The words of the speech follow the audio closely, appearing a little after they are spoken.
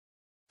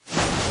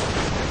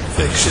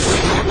fiction,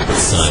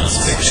 science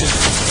fiction,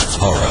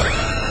 horror,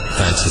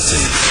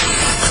 fantasy,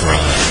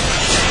 crime,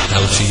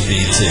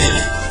 LGBT,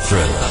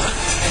 thriller.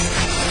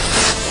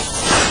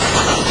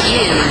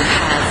 You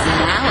have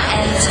now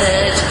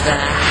entered the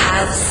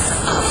House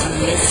of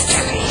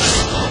Mystery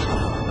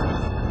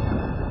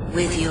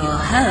with your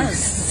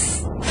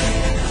hosts,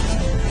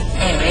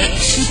 Eric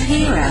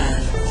Shapiro,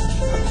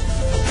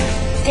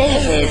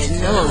 David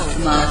North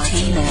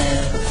Martino,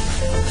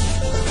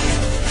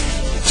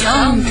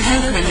 John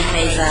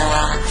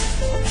Copenhaver,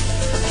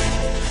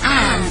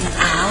 and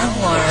Al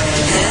Warren.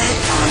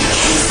 On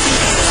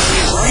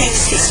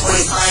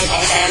 106.5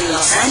 FM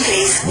Los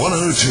Angeles,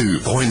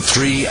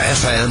 102.3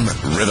 FM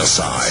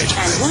Riverside,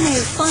 and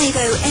 105.0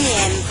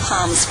 AM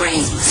Palm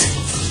Springs.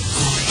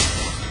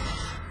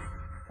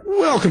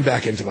 Welcome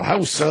back into the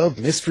House of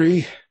Mystery.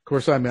 Of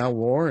course, I'm Al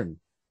Warren.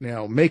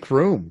 Now, make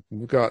room.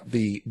 We've got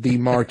the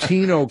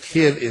Martino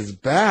kid is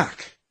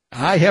back.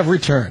 I have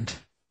returned.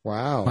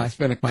 Wow. It's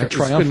been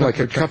like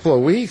a couple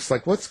of weeks.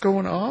 Like, what's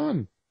going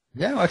on?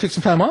 Yeah, I took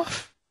some time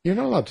off. You're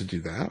not allowed to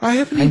do that. I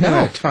haven't even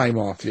had time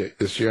off yet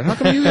this year. How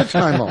come you had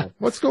time off?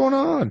 What's going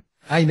on?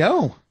 I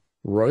know.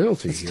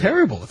 Royalty. It's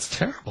terrible. It's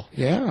terrible.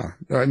 Yeah.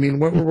 I mean,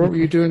 what were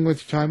you doing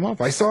with your time off?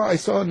 I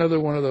saw another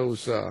one of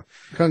those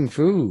kung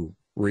fu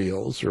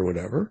reels or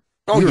whatever.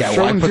 Oh,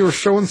 you were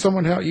showing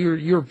someone how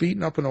you were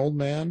beating up an old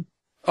man.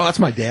 Oh, that's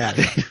my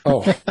dad.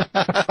 Oh.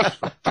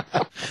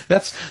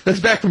 That's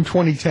back from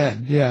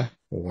 2010. Yeah.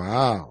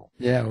 Wow.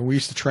 Yeah, we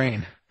used to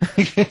train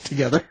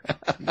together.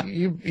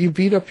 You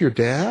beat up your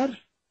dad?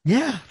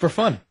 Yeah, for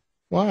fun.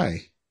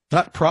 Why?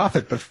 Not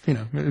profit, but,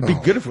 it'd be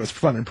good if it was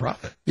fun and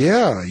profit.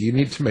 Yeah, you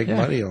need to make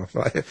money off.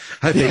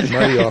 I make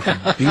money off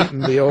of beating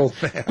the old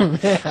man.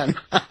 Man.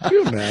 Can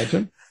you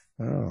imagine?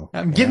 Oh,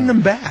 I'm getting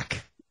them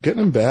back. Getting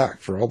them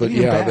back for all the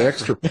the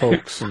extra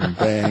pokes and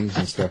bangs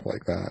and stuff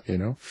like that,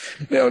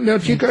 Now,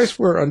 do you guys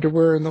wear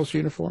underwear in those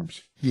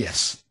uniforms?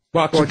 Yes.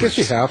 Well, I guess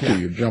you have to. Yeah.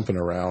 You're jumping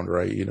around,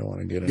 right? You don't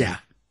want to get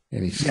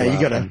any slap.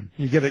 Yeah,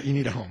 you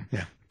need a home.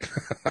 Yeah.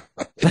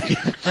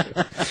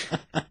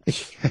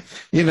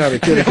 You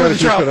wasn't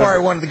sure how far I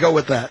wanted to go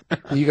with that.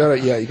 You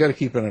gotta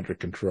keep it under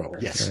control.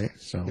 Yes. Right?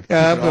 So,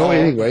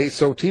 anyway,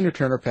 so Tina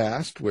Turner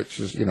passed, which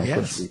is, of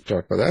course we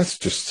talked about. That's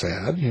just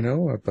sad,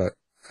 but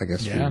I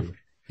guess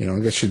I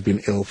guess she'd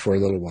been ill for a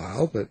little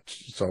while, but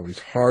it's always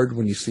hard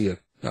when you see a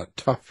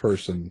tough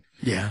person.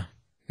 Yeah.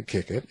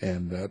 Kick it.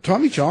 And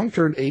Tommy Chong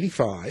turned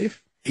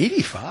 85.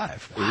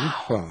 85? Wow.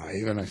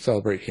 85, and I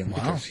celebrate him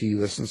because he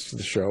listens to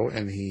the show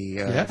and he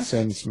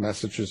sends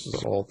messages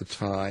all the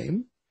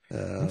time.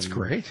 That's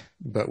great.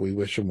 But we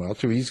wish him well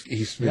too.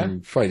 He's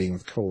been fighting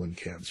with colon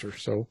cancer,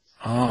 so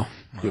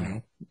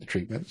the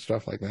treatment,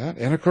 stuff like that.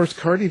 And of course,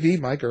 Cardi B,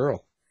 my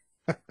girl.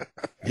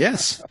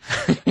 Yes.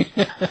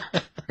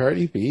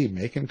 Cardi B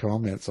making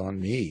comments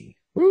on me.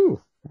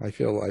 Woo! I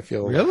feel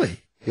really.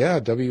 Yeah,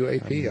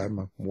 WAP. I'm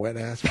a wet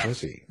ass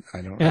pussy.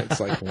 I don't. It's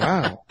like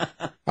wow.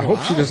 I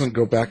hope she doesn't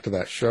go back to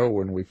that show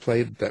when we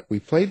played that. We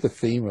played the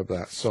theme of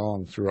that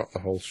song throughout the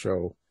whole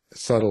show,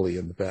 subtly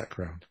in the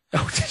background.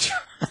 Oh, did you?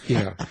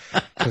 Yeah,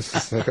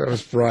 that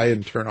was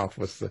Brian Turnoff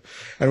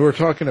and we were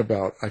talking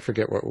about, I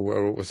forget what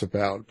it was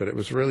about, but it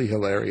was really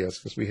hilarious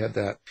because we had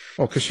that.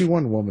 Oh, because she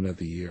won Woman of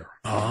the Year.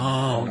 Oh,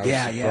 I was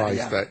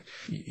surprised that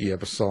you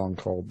have a song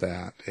called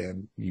that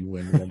and you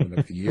win Woman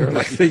of the Year.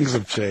 Like things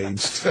have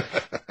changed.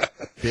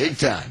 Big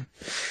time.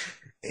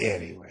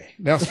 Anyway,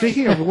 now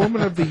speaking of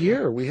Woman of the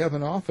Year, we have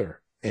an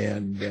author,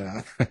 and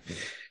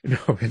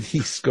and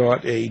he's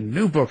got a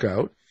new book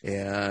out,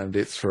 and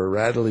it's for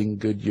Rattling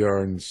Good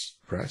Yarns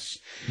Press,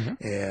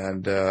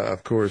 and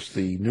of course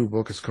the new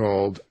book is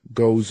called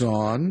 "Goes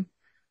On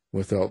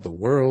Without the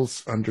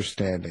World's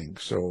Understanding."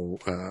 So,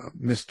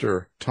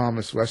 Mr.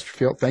 Thomas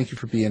Westerfield, thank you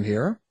for being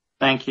here.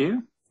 Thank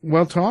you.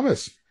 Well,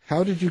 Thomas,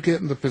 how did you get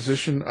in the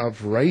position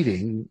of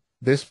writing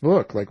this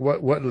book? Like,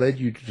 what led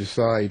you to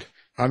decide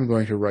I'm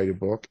going to write a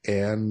book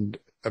and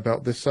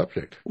about this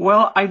subject?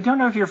 Well, I don't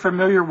know if you're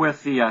familiar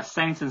with the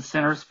Saints and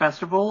Sinners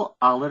Festival,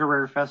 a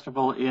literary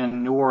festival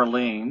in New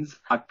Orleans.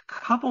 A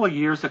couple of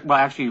years, well,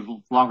 actually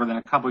longer than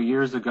a couple of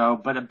years ago,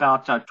 but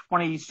about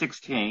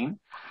 2016,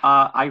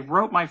 I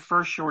wrote my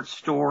first short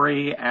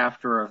story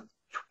after a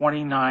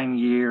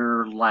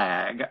 29-year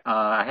lag.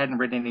 I hadn't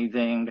written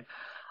anything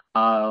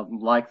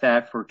like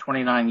that for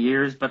 29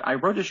 years, but I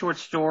wrote a short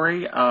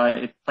story.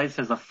 It placed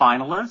as a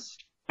finalist,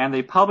 and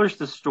they published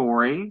the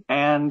story,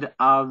 and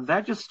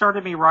that just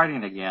started me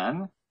writing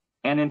again.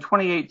 And in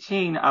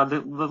 2018,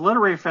 the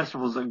Literary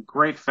Festival is a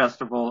great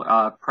festival,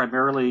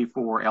 primarily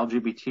for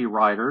LGBT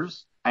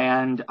writers,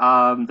 and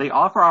they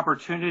offer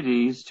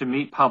opportunities to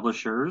meet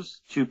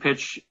publishers to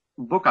pitch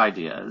book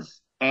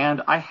ideas.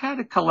 And I had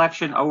a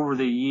collection over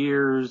the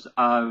years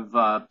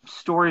of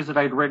stories that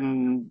I'd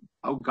written,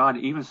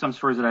 even some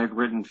stories that I'd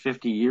written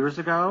 50 years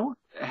ago.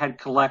 had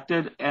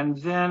collected, and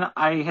then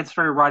I had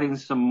started writing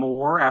some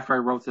more after I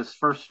wrote this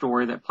first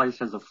story that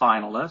placed as a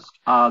finalist.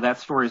 That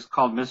story is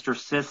called Mr.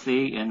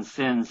 Sissy in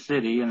Sin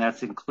City, and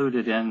that's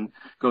included in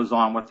Goes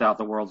On Without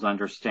the World's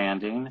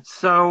Understanding.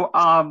 So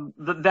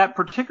that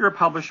particular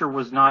publisher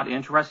was not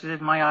interested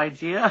in my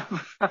idea,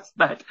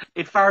 but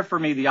it fired for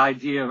me the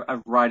idea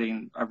of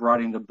writing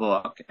the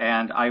book,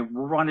 and I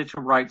wanted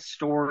to write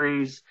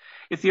stories.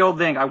 It's the old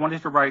thing. I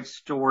wanted to write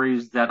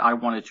stories that I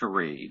wanted to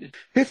read.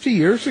 50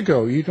 years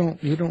ago, you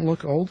don't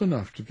look old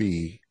enough to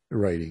be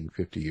writing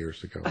 50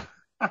 years ago.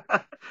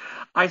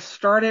 I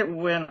started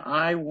when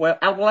I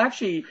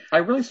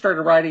really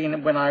started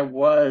writing when I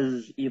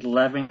was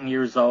 11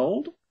 years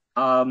old.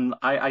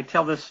 I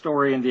tell this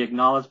story in the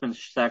acknowledgement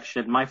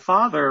section. My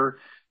father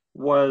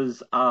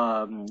was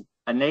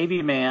a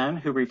Navy man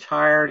who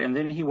retired, and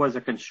then he was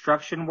a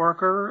construction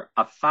worker,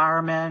 a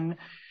fireman,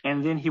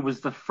 and then he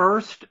was the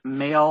first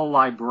male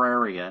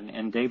librarian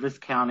in Davis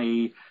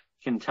County,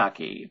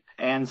 Kentucky.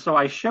 And so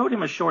I showed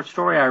him a short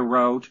story I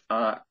wrote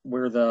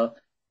where the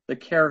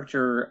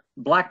character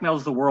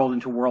blackmails the world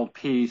into world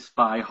peace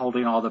by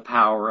holding all the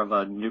power of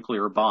a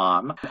nuclear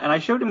bomb. And I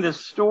showed him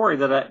this story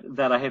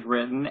that I had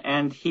written,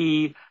 and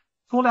he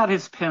pulled out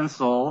his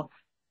pencil,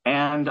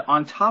 and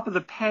on top of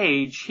the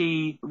page,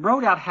 he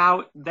wrote out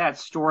how that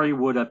story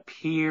would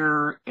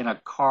appear in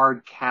a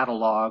card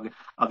catalog,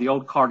 the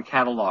old card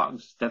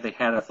catalogs that they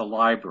had at the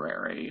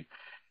library.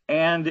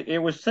 And it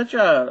was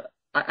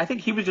I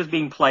think he was just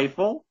being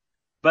playful,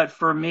 but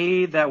for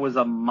me, that was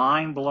a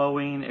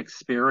mind-blowing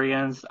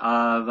experience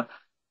of,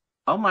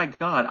 oh my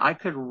God, I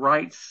could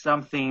write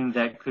something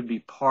that could be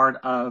part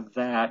of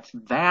that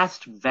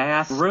vast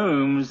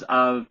rooms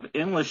of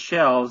endless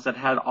shelves that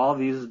had all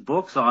these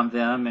books on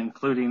them,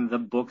 including the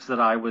books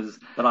that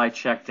I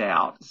checked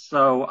out.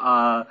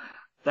 So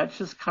that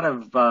just kind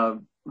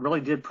of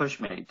really did push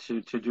me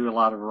to do a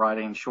lot of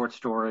writing, short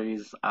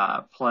stories,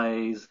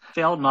 plays,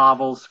 failed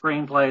novels,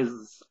 screenplays,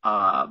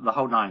 the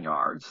whole nine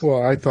yards.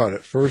 Well, I thought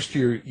at first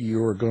you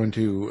were going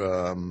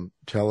to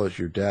tell us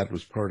your dad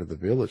was part of the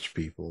Village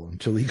People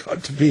until he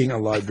got to being a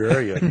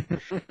librarian.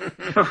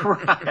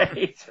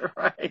 Right.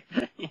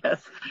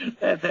 Yes,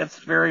 that's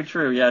very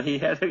true. Yeah, he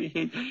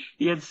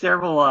had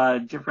several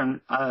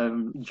different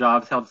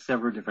jobs, held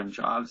several different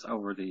jobs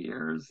over the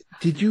years.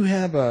 Did you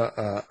have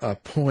a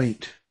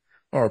point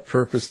or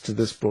purpose to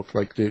this book?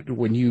 Like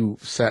when you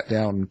sat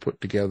down and put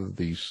together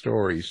these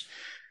stories,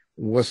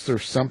 was there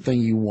something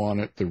you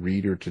wanted the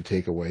reader to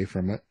take away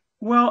from it?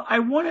 Well, I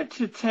wanted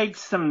to take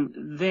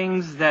some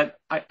things that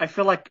I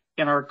feel like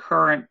in our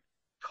current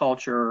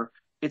culture,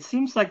 it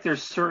seems like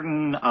there's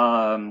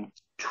certain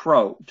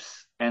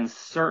tropes and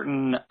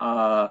certain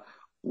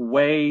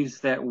ways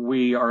that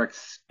we are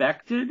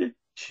expected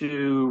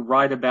to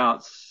write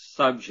about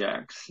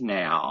subjects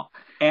now.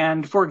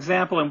 And for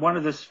example, in one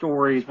of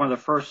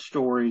the first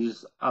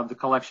stories of the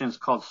collection is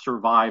called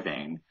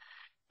Surviving.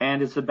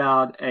 And it's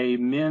about a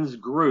men's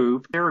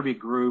therapy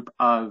group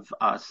of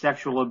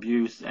sexual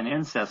abuse and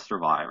incest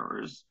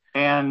survivors.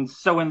 And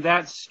so in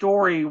that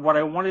story, what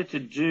I wanted to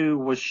do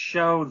was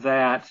show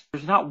that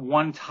there's not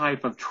one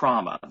type of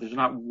trauma. There's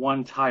not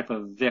one type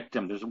of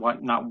victim. There's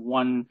not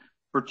one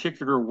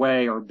particular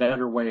way or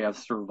better way of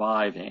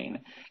surviving.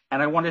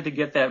 And I wanted to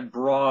get that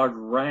broad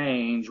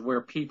range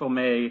where people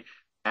may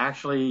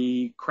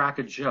actually crack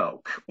a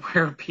joke,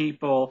 where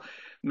people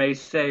may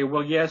say,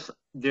 well, yes,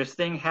 this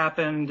thing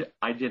happened,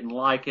 I didn't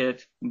like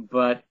it,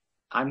 but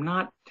I'm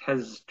not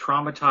as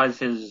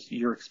traumatized as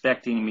you're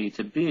expecting me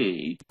to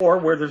be. Or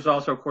where there's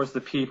also, of course, the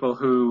people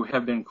who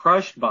have been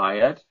crushed by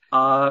it,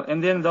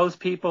 and then those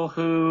people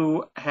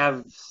who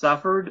have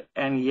suffered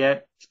and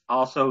yet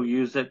also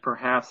use it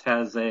perhaps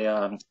as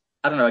a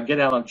get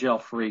out of jail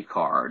free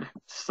card.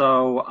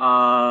 So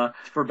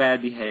for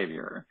bad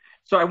behavior.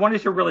 So I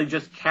wanted to really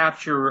just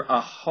capture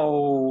a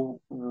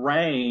whole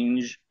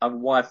range of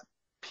what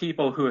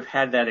people who have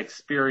had that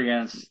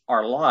experience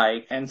are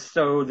like. And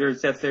so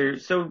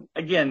so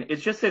again,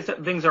 it's just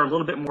that things are a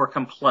little bit more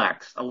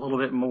complex, a little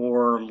bit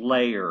more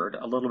layered,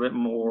 a little bit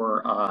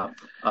more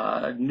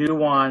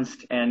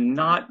nuanced, and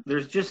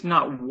there's just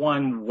not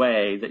one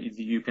way that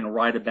you can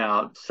write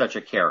about such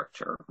a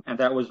character. And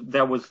there's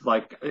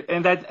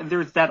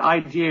that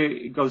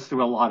idea goes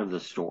through a lot of the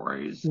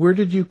stories. Where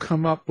did you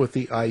come up with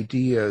the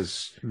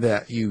ideas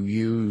that you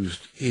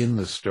used in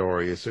the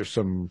story? Is there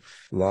some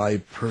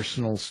live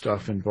personal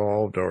stuff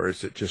involved, or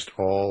is it just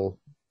all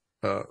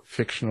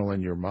fictional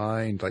in your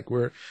mind? Like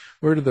where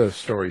do the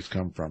stories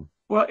come from?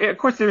 Well, of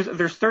course,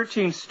 there's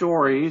 13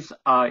 stories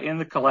in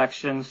the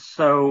collection,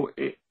 so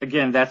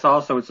again, that's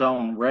also its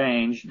own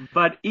range.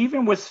 But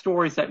even with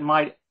stories that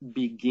might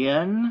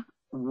begin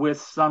with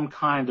some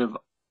kind of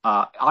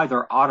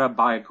either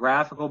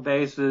autobiographical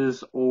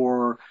basis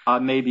or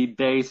maybe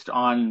based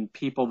on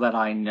people that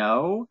I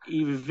know,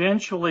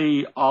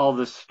 eventually all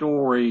the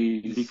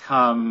stories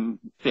become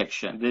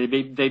fiction. They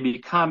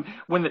become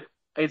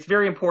it's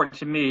very important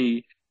to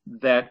me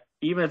that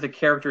even if the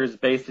character is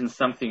based in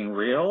something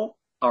real,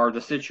 or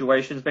the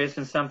situations based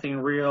in something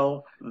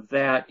real,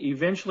 that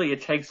eventually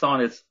it takes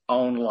on its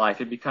own life.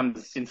 It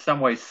becomes in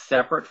some ways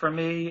separate from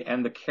me,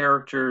 and the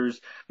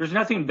characters, there's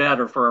nothing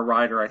better for a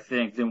writer, I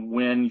think, than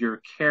when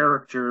your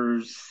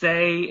characters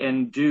say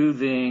and do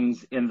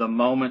things in the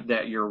moment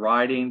that you're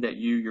writing that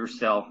you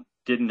yourself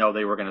didn't know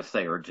they were going to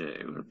say or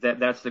do.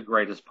 That's the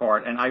greatest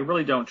part. And I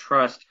really don't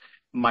trust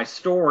my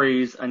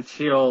stories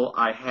until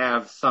I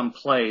have some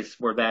place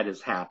where that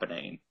is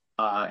happening.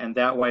 And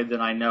that way, then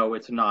I know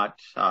it's not,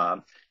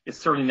 it's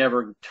certainly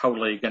never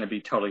totally going to be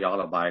totally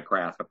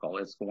autobiographical.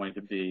 It's going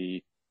to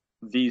be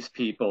these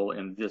people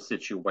in this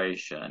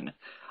situation.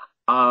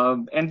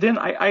 And then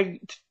I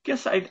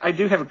guess I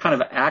do have a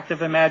kind of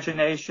active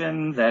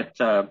imagination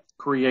that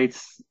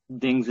creates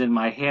things in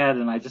my head,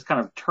 and I just kind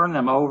of turn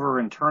them over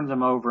and turn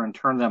them over and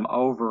turn them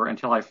over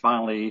until I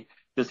finally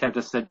just have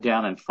to sit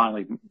down and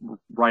finally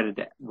write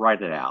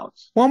it out.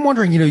 Well, I'm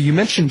wondering, you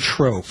mentioned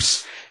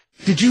tropes.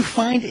 Did you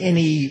find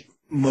any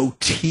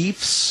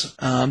motifs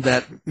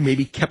that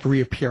maybe kept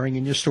reappearing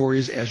in your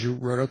stories as you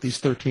wrote out these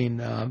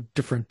 13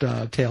 different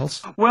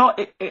tales? Well,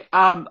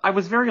 I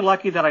was very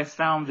lucky that I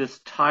found this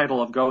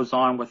title of Goes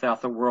On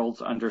Without the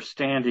World's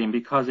Understanding,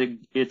 because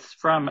it's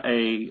from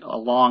a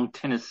long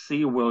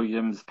Tennessee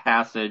Williams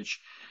passage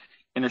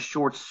in a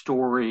short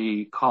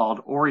story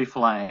called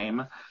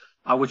Oriflame,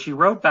 which he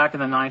wrote back in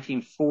the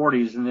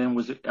 1940s and then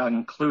was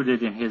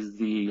included in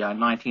the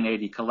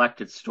 1980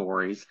 collected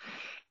stories.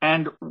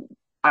 And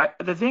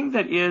the thing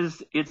that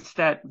it's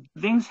that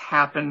things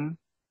happen.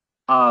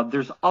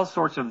 There's all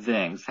sorts of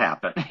things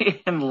happen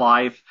in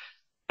life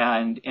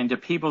and into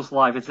people's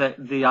life. It's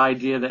that the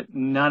idea that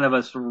none of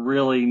us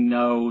really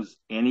knows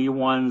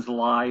anyone's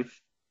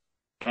life,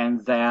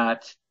 and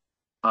that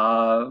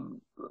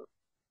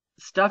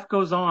stuff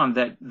goes on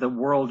that the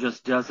world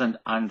just doesn't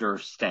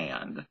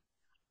understand.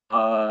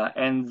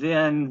 And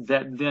then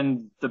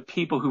the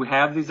people who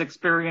have these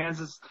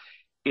experiences,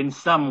 in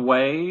some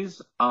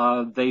ways,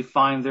 they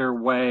find their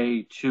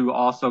way to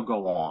also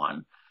go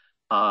on.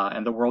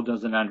 And the world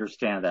doesn't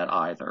understand that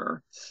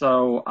either.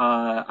 So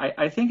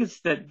I think it's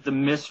that the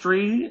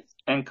mystery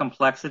and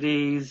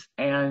complexities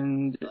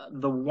and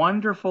the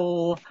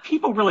wonderful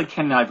people really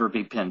can never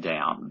be pinned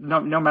down.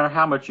 No matter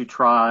how much you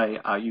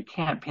try, you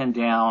can't pin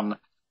down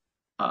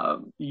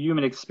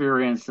human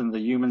experience and the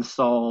human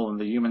soul and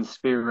the human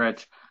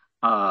spirit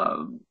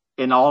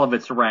in all of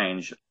its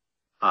range.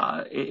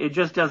 It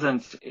just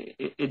doesn't.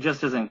 It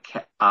just doesn't.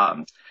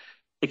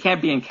 It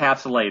can't be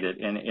encapsulated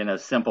in a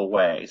simple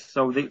way.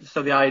 So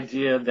the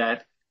idea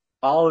that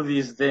all of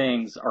these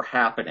things are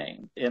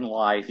happening in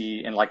life,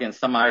 and like in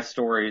some of my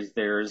stories,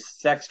 there's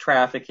sex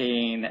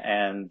trafficking,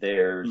 and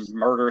there's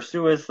murder,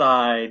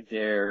 suicide,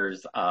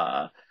 there's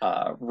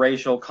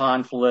racial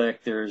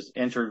conflict, there's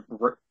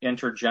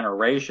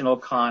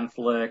intergenerational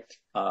conflict,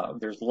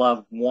 there's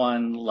love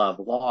won, love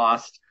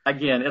lost.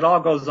 Again, it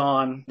all goes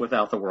on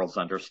without the world's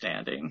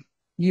understanding.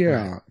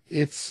 Yeah,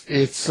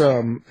 it's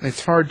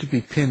hard to be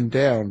pinned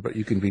down, but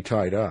you can be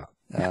tied up.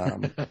 Now,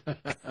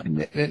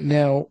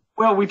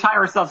 well, we tie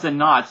ourselves in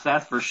knots,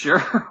 that's for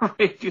sure.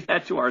 We do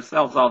that to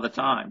ourselves all the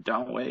time,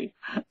 don't we?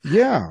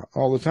 Yeah,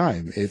 all the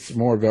time. It's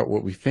more about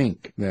what we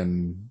think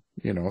than,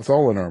 it's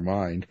all in our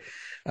mind.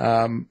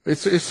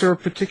 Is there a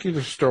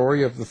particular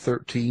story of the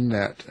 13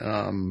 that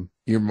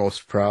you're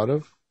most proud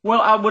of?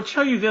 Well, I will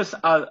tell you this.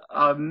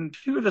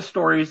 Two of the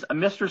stories,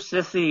 Mr.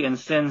 Sissy in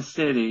Sin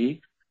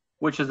City,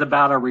 which is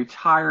about a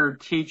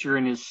retired teacher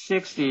in his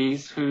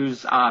 60s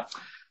who's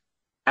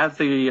at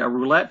the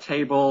roulette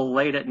table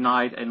late at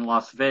night in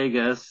Las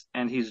Vegas,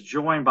 and he's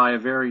joined by a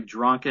very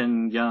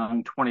drunken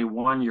young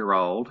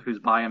 21-year-old who's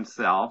by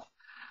himself.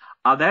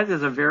 That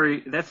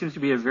seems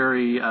to be a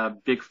very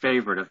big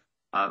favorite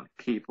of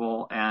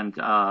people, and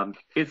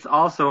it's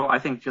also, I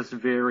think, just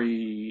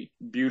very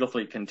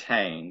beautifully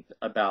contained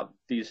about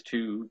these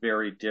two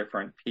very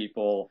different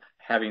people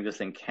having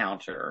this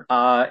encounter.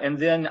 And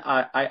then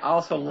I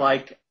also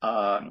like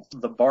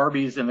the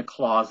Barbies in the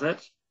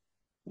Closet,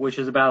 which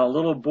is about a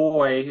little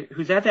boy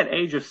who's at that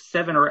age of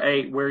 7 or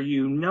 8 where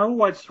you know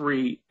what's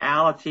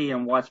reality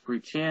and what's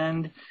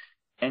pretend,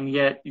 and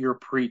yet your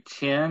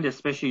pretend,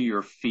 especially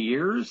your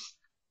fears,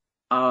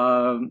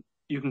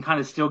 you can kind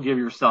of still give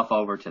yourself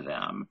over to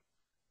them.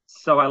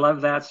 So I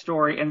love that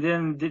story. And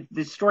then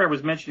the story I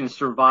was mentioning,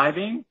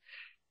 Surviving,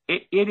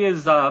 it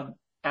is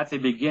at the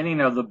beginning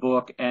of the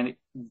book, and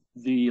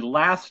the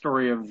last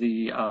story of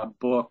the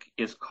book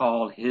is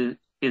called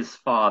His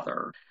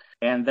Father.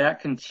 And that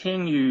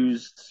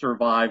continues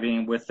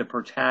Surviving with the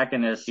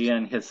protagonist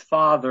and his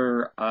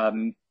father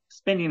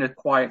spending a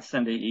quiet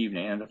Sunday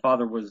evening. And the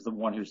father was the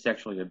one who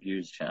sexually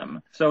abused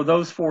him. So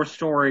those 4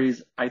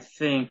 stories, I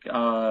think,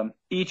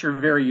 each are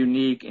very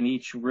unique, and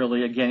each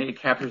really, again,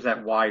 it captures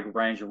that wide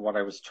range of what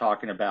I was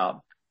talking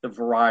about, the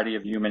variety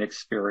of human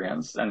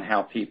experience and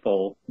how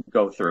people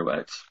go through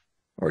it.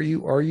 Are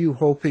you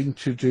hoping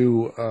to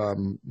do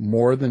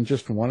more than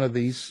just one of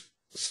these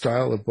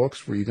style of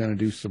books? Were you going to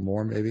do some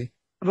more, maybe?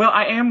 Well,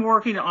 I am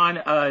working on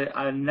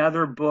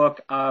another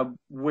book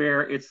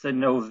where it's a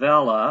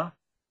novella,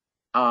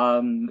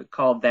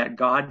 called That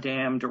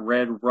Goddamned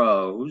Red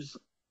Rose.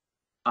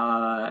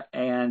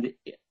 And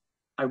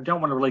I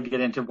don't want to really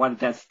get into what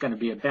that's going to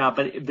be about,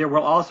 but there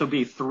will also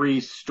be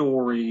 3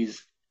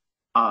 stories,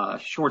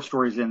 short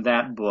stories in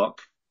that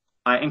book,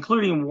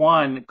 including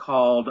one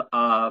called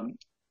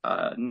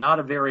Not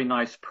a Very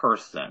Nice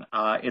Person.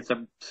 It's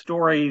a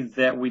story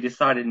that we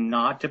decided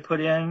not to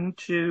put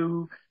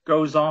into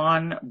Goes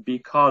On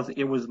because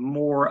it was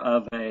more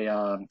of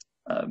a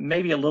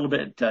maybe a little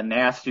bit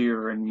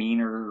nastier and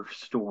meaner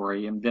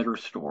story and bitter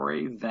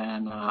story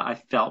than I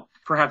felt.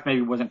 Perhaps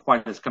maybe wasn't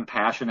quite as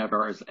compassionate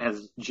or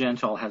as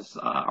gentle as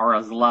or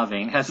as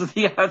loving as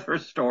the other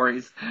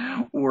stories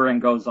were in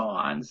Goes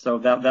On. So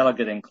that'll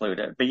get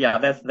included. But yeah,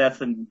 that's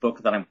the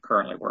book that I'm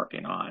currently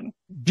working on.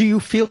 Do you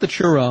feel that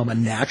you're a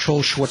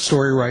natural short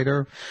story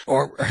writer,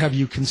 or have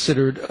you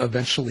considered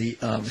eventually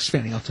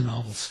expanding out to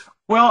novels?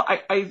 Well,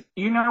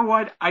 you know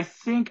what? I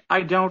think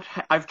I don't.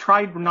 I've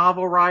tried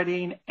novel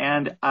writing,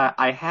 and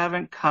I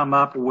haven't come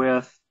up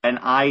with an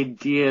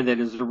idea that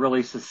is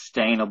really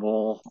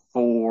sustainable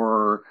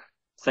for,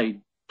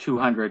 say,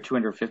 200,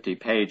 250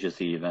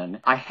 pages even.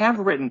 I have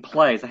written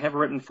plays. I have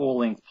written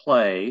full-length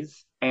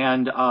plays.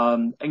 And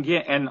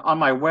again, and on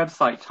my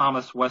website,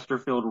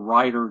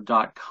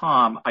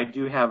 thomaswesterfieldwriter.com, I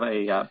do have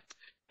a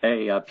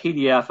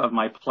PDF of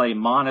my play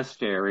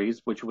Monasteries,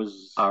 which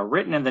was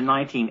written in the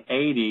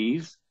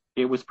 1980s.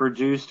 It was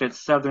produced at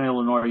Southern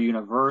Illinois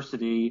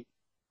University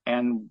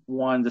and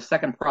won the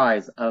second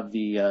prize of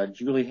the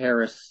Julie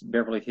Harris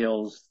Beverly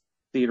Hills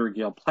Theater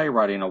Guild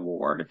Playwriting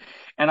Award.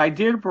 And I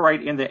did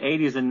write in the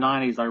 80s and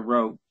 90s. I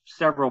wrote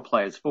several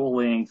plays, full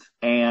length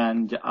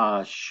and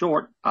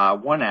short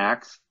one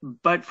acts.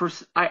 But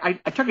I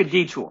took a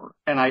detour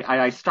and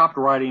I stopped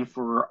writing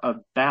for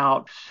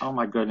about, oh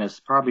my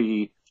goodness,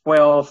 probably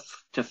 12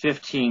 to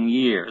 15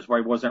 years where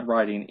I wasn't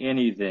writing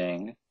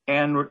anything.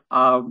 And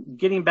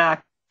getting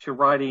back to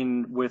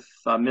writing with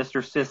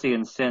Mr. Sissy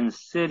and Sin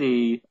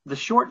City, the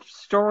short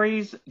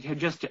stories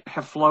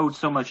have flowed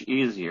so much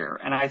easier.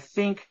 And I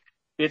think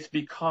it's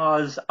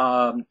because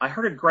I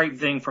heard a great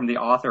thing from the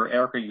author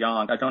Erica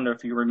Young. I don't know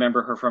if you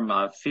remember her from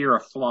Fear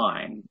of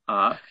Flying,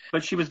 but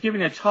she was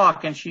giving a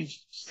talk and she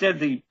said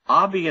the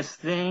obvious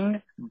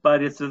thing,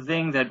 but it's the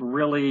thing that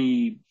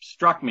really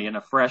struck me in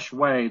a fresh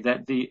way,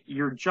 that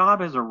your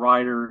job as a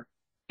writer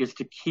is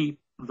to keep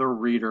the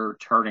reader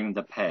turning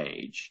the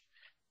page.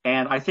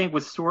 And I think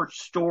with short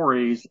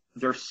stories,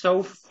 they're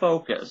so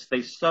focused.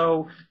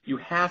 You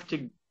have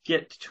to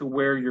get to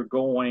where you're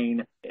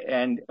going.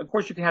 And of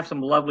course, you can have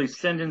some lovely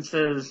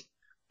sentences,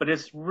 but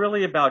it's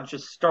really about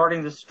just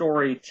starting the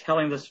story,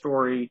 telling the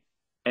story,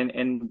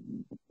 and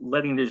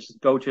letting it just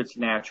go to its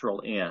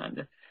natural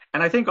end.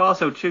 And I think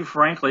also, too,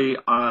 frankly,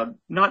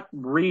 not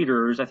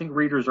readers. I think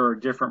readers are a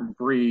different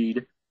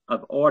breed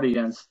of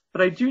audience.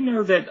 But I do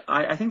know that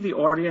I think the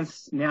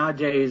audience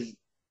nowadays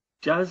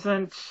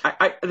doesn't,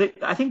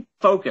 I think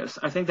focus.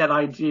 I think that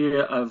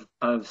idea of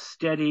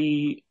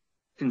steady,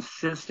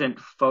 consistent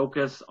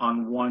focus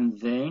on one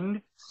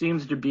thing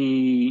seems to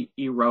be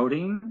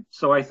eroding.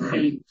 So I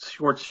think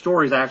short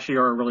stories actually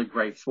are a really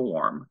great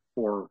form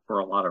for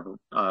a lot of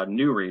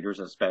new readers,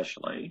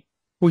 especially.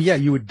 Well, yeah,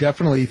 you would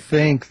definitely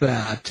think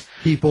that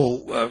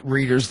people,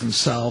 readers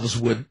themselves,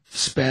 would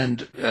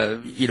spend,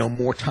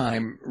 more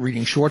time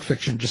reading short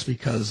fiction just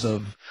because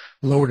of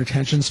lowered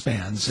attention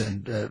spans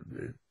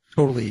and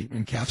totally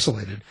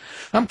encapsulated.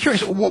 I'm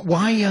curious,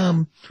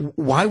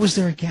 why was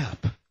there a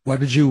gap? Why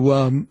did you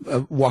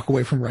walk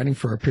away from writing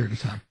for a period of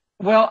time?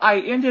 Well, I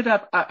ended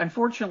up,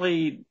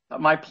 unfortunately,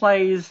 my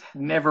plays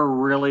never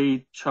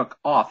really took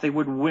off. They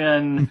would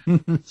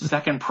win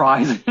second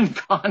prize in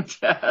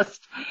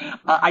contest.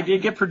 I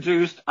did get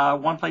produced.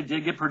 One play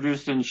did get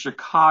produced in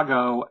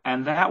Chicago,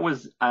 and that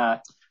was,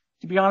 to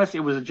be honest,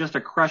 it was just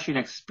a crushing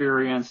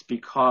experience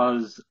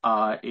because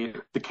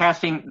the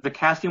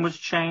casting was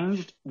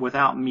changed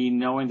without me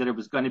knowing that it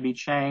was going to be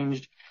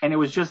changed, and it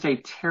was just a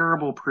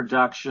terrible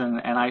production.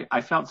 And I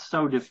felt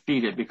so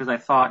defeated because I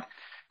thought,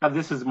 now,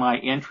 this is my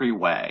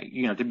entryway,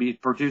 to be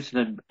produced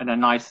in a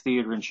nice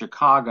theater in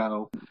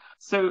Chicago.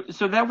 So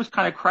that was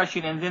kind of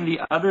crushing. And then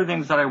the other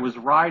things that I was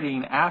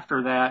writing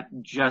after that,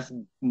 just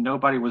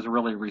nobody was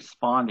really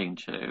responding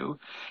to.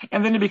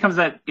 And then it becomes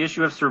that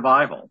issue of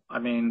survival. I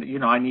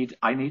mean, I need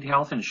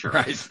health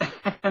insurance.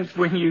 Right. And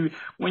when you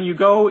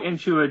go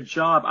into a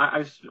job,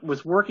 I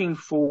was working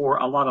for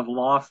a lot of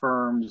law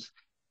firms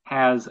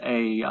as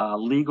a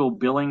legal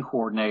billing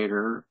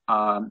coordinator.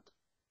 I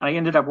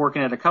ended up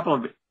working at a couple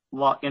of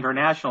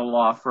international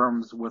law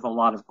firms with a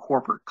lot of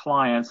corporate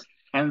clients,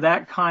 and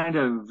that kind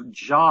of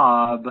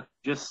job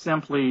just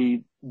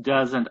simply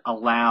doesn't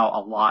allow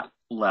a lot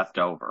left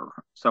over.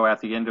 So at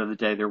the end of the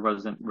day, there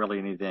wasn't really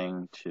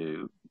anything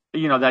to,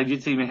 that I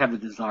didn't even have the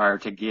desire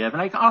to give.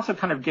 And I also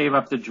kind of gave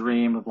up the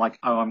dream of like,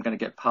 oh, I'm going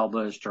to get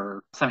published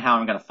or somehow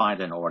I'm going to find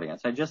an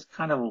audience. I just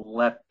kind of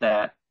let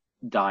that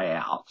die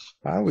out.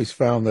 I always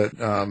found that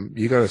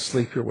you got to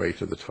sleep your way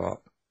to the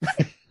top.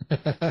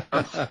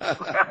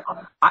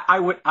 I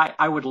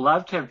would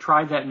love to have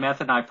tried that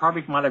method. I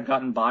probably might have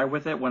gotten by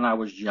with it when I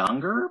was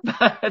younger,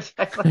 but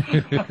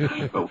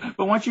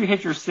once you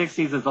hit your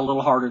 60s, it's a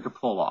little harder to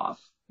pull off.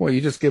 Well,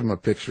 you just give them a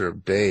picture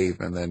of Dave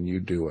and then you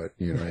do it.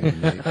 You know, it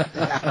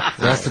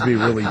has to be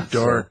really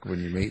dark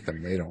when you meet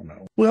them. They don't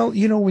know. Well,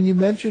 you know, when you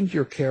mentioned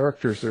your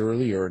characters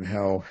earlier and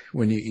how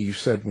when you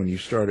said when you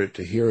started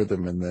to hear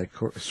them and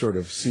sort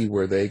of see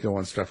where they go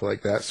and stuff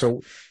like that.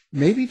 So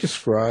maybe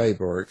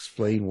describe or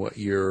explain what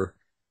your,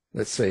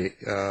 let's say,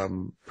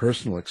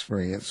 personal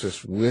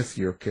experiences with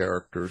your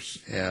characters,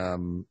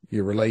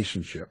 your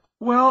relationship.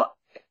 Well,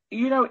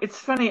 you know, it's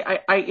funny.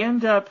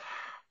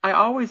 I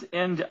always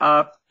end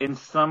up in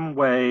some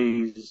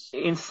ways,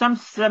 in some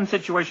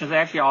situations,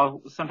 actually,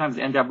 I'll sometimes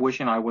end up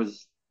wishing I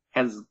was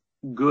as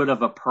good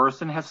of a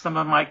person as some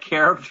of my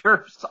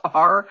characters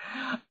are.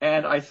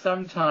 And I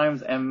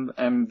sometimes am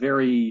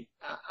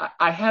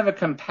I have a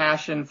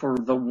compassion for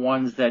the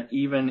ones that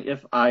even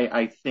if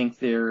I think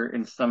they're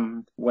in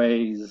some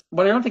ways,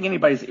 but I don't think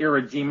anybody's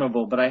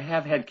irredeemable, but I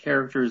have had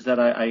characters that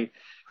I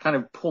kind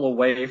of pull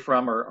away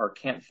from or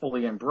can't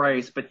fully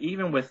embrace. But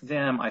even with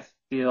them, I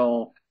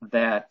feel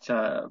that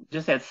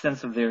just that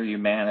sense of their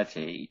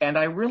humanity. And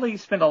I really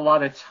spend a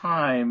lot of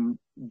time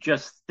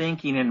just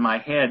thinking in my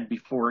head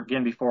before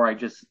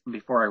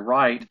I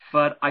write.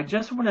 But I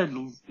just want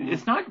to,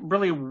 it's not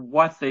really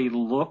what they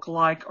look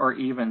like or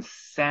even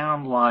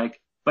sound like,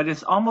 but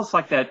it's almost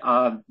like that,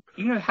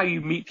 you know how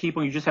you meet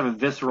people, you just have a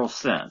visceral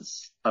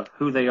sense of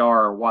who they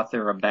are or what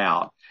they're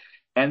about.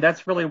 And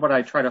that's really what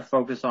I try to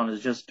focus on,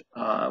 is just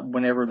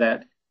whenever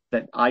that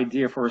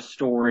idea for a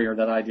story or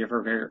that idea for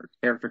a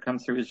character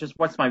comes through, is just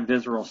what's my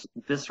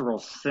visceral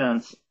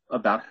sense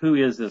about who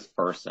is this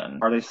person?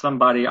 Are they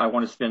somebody I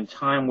want to spend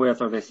time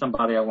with? Are they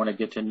somebody I want to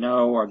get to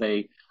know? Are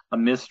they a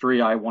mystery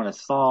I want to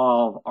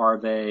solve? Do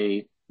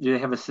they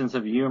have a sense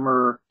of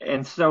humor?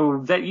 And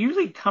so that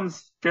usually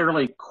comes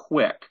fairly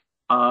quick.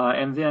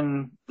 And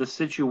then the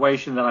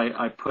situation that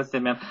I put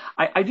them in,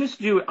 I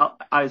just do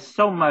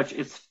so much.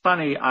 It's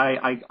funny.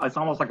 It's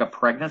almost like a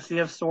pregnancy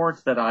of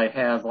sorts, that I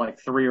have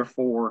like 3 or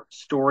 4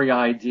 story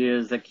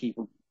ideas that keep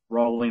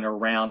rolling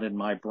around in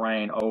my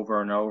brain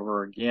over and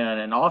over again.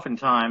 And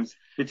oftentimes,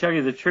 to tell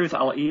you the truth,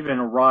 I'll even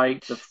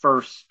write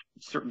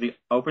the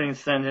opening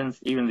sentence,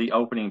 even the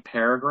opening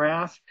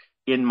paragraph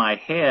in my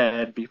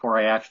head before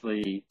I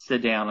actually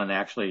sit down and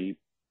actually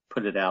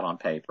put it out on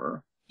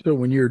paper. So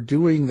when you're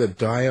doing the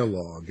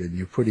dialogue and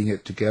you're putting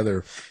it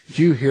together,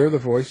 do you hear the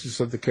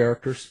voices of the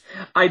characters?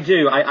 I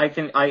do.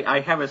 I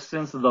have a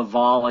sense of the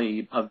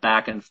volley of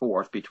back and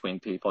forth between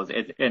people.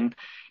 And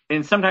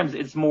sometimes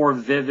it's more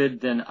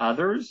vivid than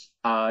others.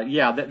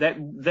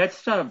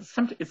 That's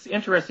it's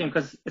interesting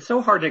because it's so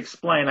hard to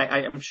explain.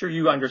 I'm sure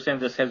you understand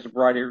this as a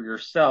writer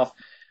yourself,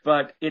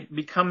 but it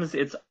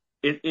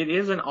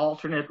is an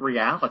alternate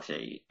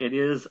reality.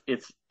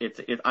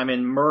 I'm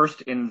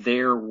immersed in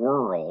their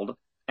world.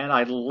 And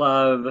I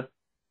love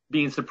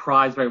being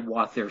surprised by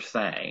what they're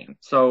saying.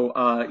 So,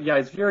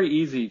 it's very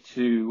easy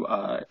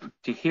to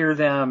hear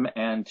them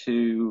and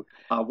to,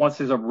 once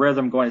there's a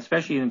rhythm going,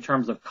 especially in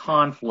terms of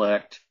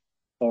conflict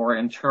or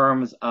in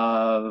terms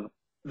of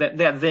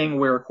that thing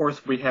where, of course,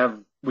 we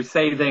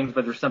say things,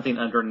 but there's something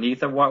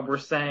underneath of what we're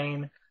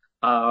saying.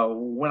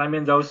 When I'm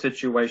in those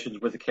situations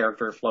with the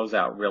character, it flows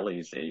out real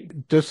easy.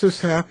 Does this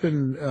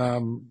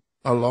happen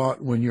a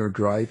lot when you're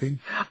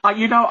driving? I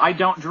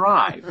don't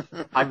drive.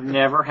 I've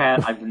never had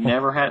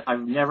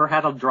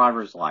a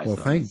driver's license.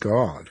 Well, thank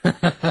God.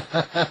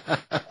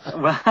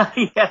 Well,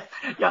 yeah.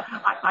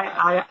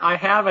 I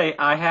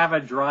have a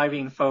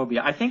driving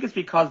phobia. I think it's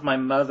because my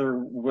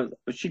mother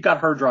she got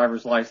her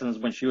driver's license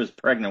when she was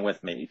pregnant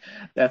with me.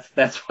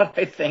 That's what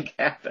I think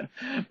happened.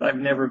 But I've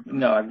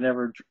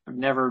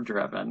never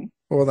driven.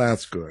 Well,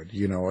 that's good.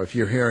 You know, if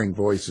you're hearing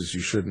voices,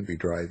 you shouldn't be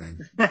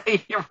driving.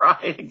 You're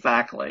right.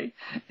 Exactly.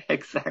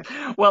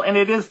 Well, and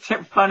it is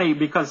funny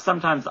because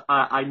sometimes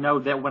I know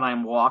that when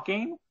I'm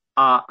walking,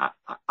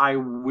 I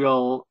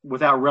will,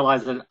 without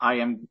realizing I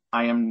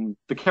am,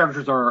 the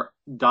characters are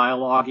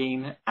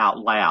dialoguing out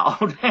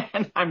loud,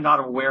 and I'm not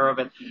aware of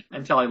it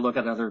until I look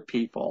at other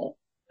people.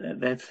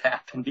 That's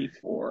happened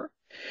before.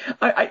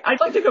 I'd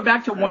like to go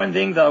back to one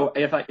thing though,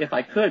 if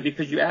I could,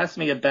 because you asked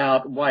me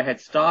about why I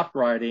had stopped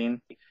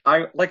writing.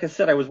 Like I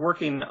said, I was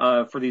working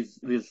for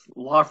this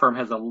law firm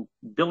as a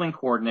billing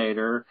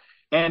coordinator,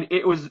 and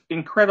it was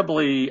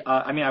incredibly.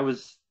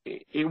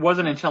 It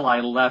wasn't until I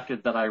left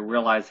it that I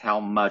realized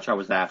how much I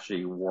was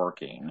actually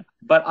working.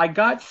 But I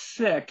got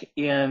sick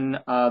in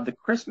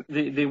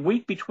the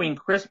week between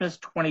Christmas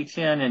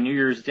 2010 and New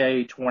Year's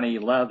Day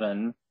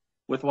 2011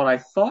 with what I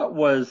thought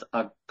was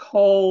a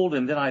cold,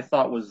 and then I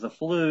thought was the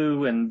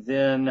flu, and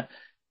then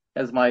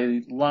as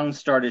my lungs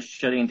started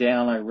shutting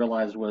down, I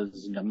realized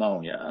was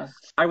pneumonia.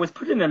 I was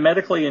put in a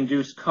medically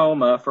induced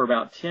coma for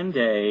about 10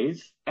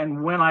 days,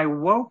 and when I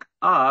woke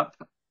up,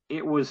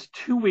 it was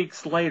 2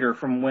 weeks later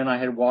from when I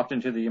had walked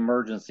into the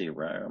emergency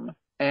room.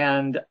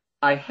 And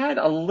I had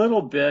a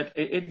little bit,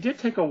 it did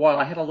take a while,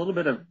 I had a little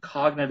bit of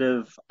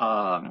cognitive,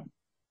 I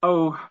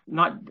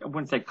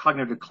wouldn't say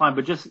cognitive decline,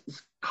 but just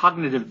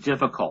cognitive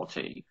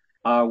difficulty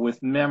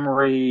with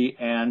memory,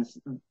 and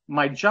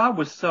my job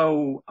was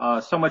so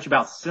much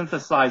about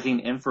synthesizing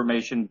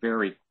information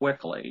very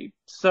quickly.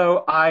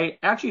 So I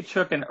actually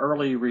took an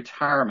early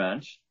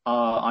retirement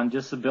on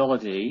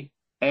disability,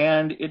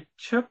 and it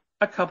took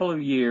a couple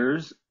of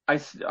years. I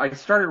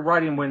started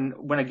writing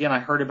when again I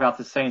heard about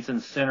the Saints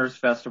and Sinners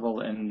Festival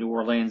in New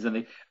Orleans,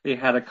 and they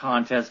had a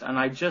contest, and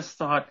I just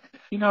thought,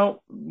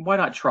 why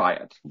not try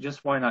it?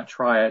 Just why not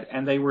try it?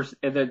 And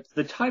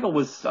the title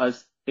was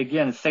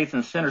again Saints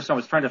and Sinners, so I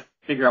was trying to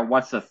figure out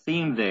what's the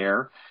theme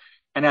there.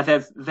 And at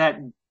that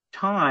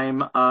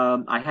time,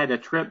 I had a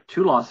trip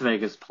to Las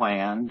Vegas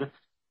planned,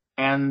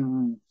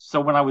 and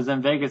so when I was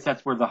in Vegas,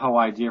 that's where the whole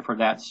idea for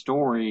that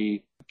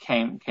story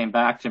came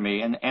back to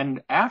me.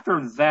 And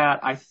after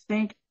that, I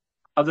think,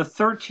 of the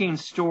 13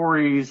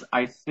 stories,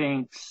 I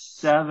think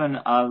 7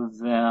 of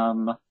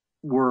them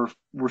were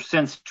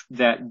since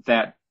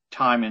that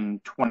time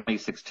in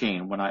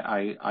 2016 when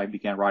I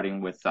began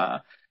writing with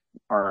the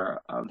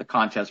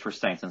contest for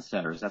Saints and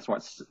Sinners. That's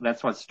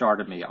what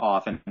started me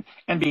off,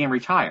 and being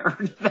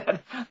retired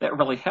that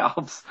really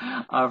helps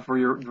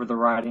for the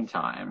writing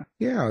time.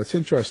 Yeah, it's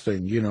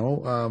interesting.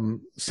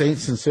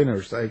 Saints and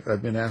Sinners.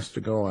 I've been asked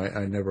to go.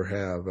 I never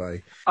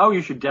have. Oh,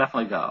 you should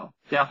definitely go.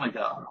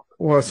 Definitely go.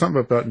 Well, something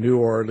about New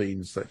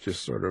Orleans that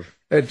just sort of.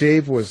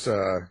 Dave was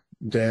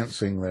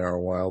dancing there a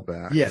while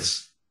back.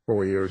 Yes,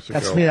 4 years ago.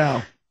 That's me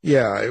now.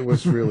 Yeah, it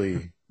was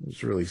really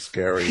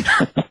scary.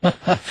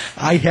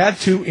 I had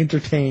to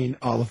entertain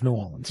all of New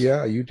Orleans.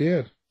 Yeah, you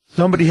did.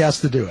 Somebody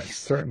has to do it.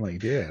 Certainly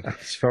did. I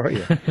tell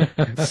you,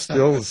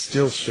 it's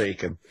still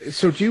shaking.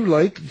 So, do you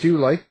like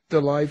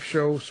the live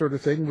show sort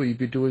of thing? Will you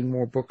be doing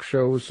more book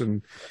shows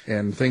and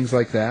things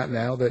like that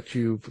now that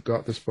you've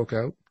got this book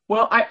out?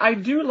 Well, I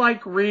do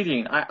like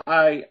reading.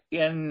 I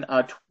in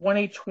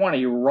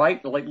 2020,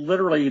 right, like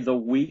literally the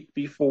week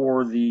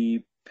before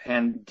the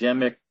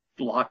pandemic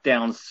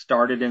lockdown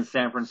started in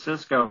San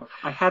Francisco,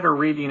 I had a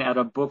reading at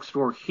a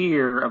bookstore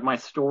here of my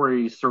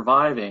story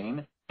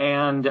Surviving,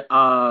 and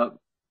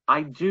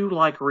I do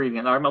like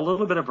reading. I'm a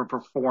little bit of a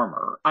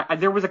performer.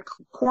 There was a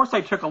course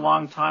I took a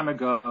long time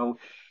ago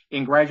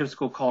in graduate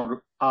school called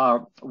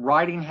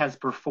Writing Has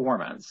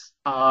Performance,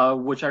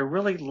 which I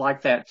really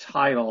like that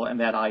title and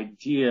that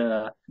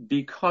idea,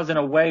 because in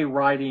a way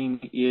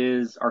writing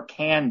is, or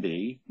can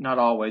be, not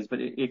always, but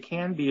it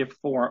can be a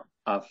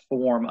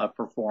form of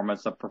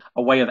performance,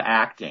 a way of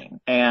acting.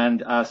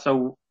 And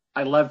so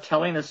I love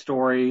telling a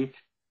story,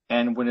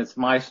 and when it's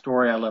my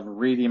story, I love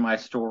reading my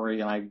story,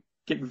 and I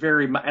get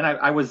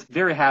I was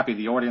very happy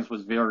the audience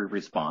was very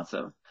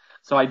responsive.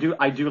 So I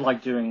do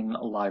like doing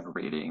live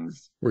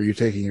readings. Were you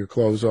taking your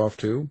clothes off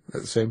too at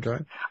the same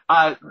time?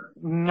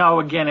 No,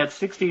 again, at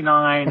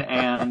 69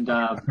 and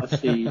let's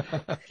see,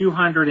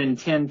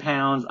 210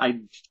 pounds,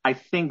 I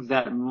think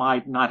that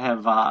might not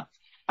have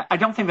I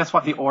don't think that's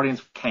what the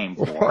audience came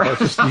for. Well,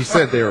 you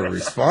said they were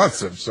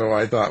responsive, so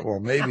I thought,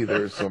 well, maybe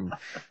there's some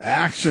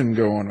action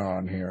going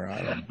on here.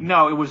 I don't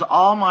know. No, it was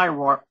all my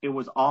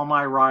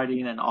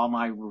writing and all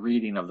my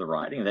reading of the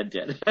writing that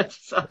did it.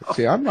 So.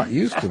 See, I'm not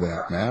used to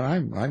that,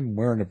 man. I'm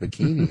wearing a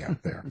bikini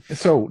out there.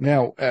 So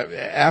now,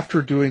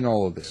 after doing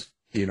all of this,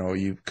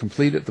 you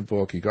completed the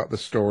book, you got the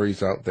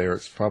stories out there,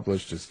 it's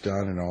published, it's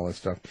done, and all that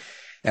stuff.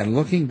 And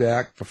looking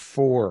back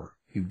before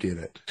you did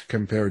it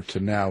compared to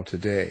now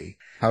today,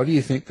 how do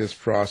you think this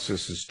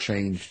process has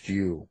changed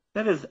you?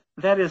 That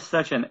is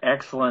such an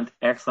excellent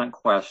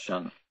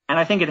question. And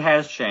I think it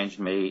has changed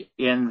me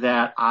in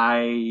that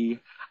I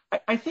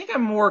think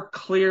I'm more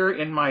clear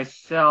in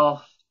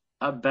myself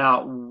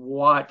about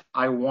what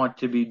I want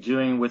to be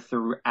doing with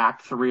the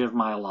act 3 of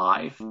my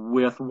life,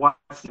 with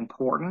what's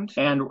important.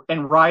 And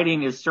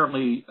writing is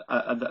certainly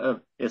an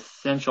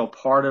essential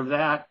part of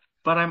that.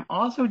 But I'm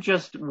also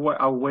just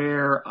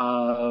aware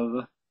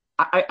of,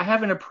 I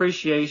have an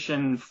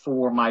appreciation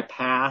for my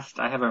past.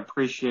 I have an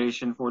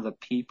appreciation for the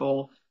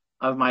people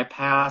of my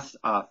past,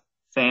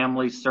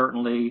 family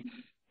certainly,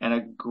 and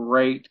a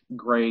great,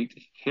 great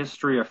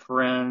history of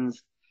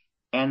friends.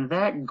 And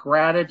that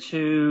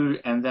gratitude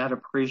and that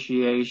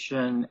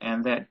appreciation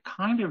and that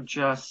kind of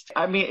just,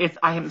 I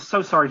am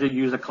so sorry to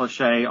use a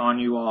cliche on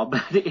you all,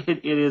 but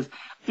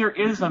there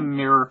is a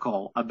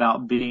miracle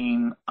about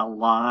being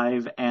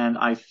alive, and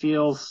I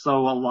feel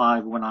so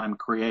alive when I'm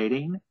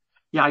creating.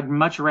 Yeah, I'd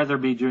much rather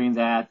be doing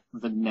that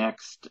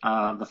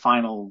the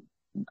final.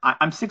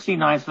 I'm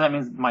 69, so that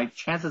means my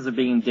chances of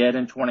being dead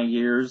in 20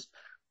 years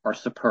are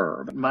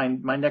superb. My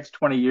next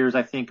 20 years,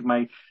 I think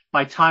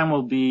my time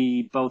will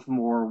be both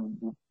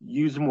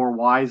used more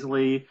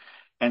wisely,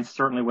 and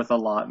certainly with a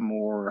lot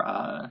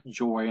more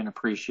joy and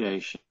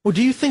appreciation. Well,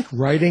 do you think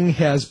writing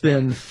has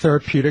been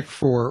therapeutic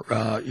for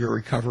your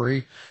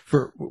recovery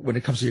when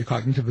it comes to your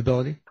cognitive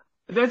ability?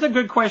 That's a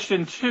good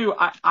question too.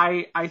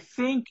 I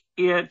think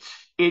it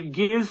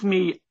gives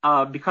me,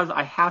 because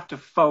I have to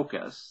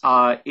focus.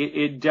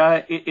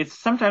 It's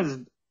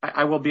sometimes,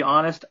 I will be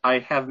honest, I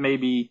have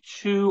maybe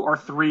 2 or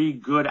 3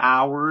 good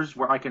hours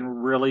where I can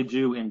really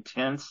do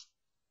intense,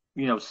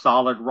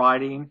 solid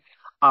writing.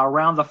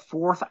 Around the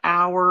fourth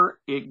hour,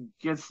 it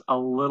gets a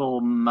little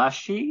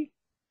mushy.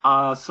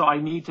 So I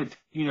need to,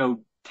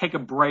 take a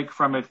break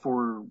from it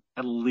for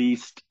at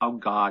least, a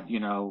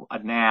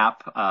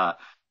nap,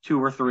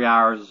 2 or 3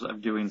 hours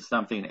of doing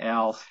something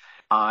else.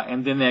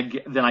 And then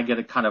I get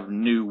a kind of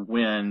new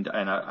wind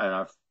and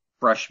a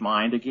fresh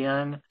mind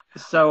again.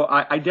 So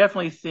I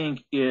definitely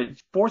think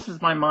it forces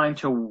my mind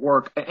to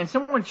work. And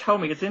someone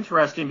told me it's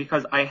interesting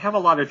because I have a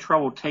lot of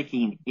trouble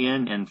taking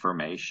in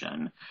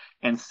information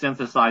and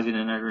synthesizing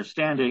and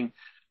understanding.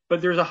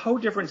 But there's a whole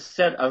different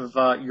set of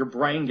your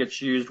brain gets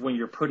used when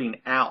you're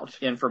putting out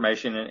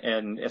information,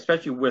 and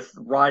especially with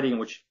writing,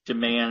 which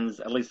demands,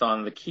 at least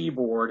on the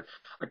keyboard,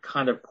 a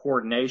kind of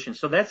coordination.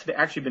 So that's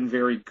actually been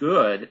very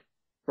good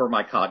for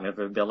my cognitive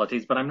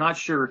abilities, but I'm not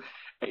sure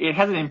it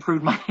hasn't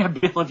improved my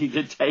ability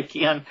to take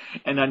in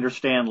and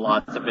understand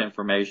lots of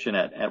information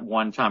at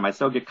one time. I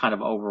still get kind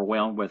of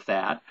overwhelmed with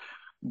that.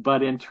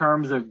 But in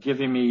terms of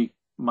giving me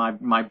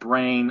my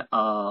brain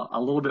a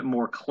little bit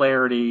more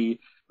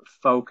clarity,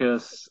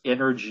 focus,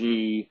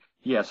 energy,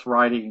 yes,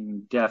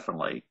 writing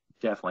definitely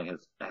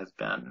has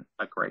been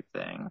a great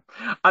thing.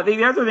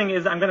 The other thing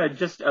is, I'm going to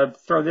just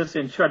throw this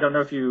in too. I don't know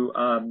if you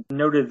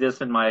noted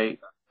this in my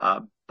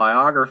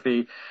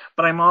biography,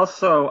 but I'm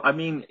also,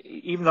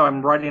 even though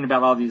I'm writing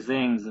about all these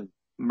things,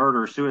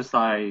 murder,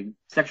 suicide,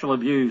 sexual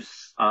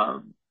abuse,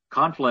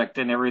 conflict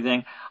and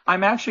everything,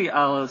 I'm actually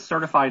a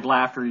certified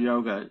laughter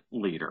yoga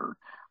leader,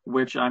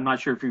 which I'm not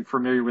sure if you're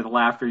familiar with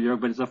laughter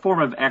yoga, but it's a form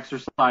of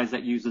exercise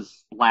that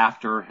uses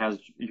laughter as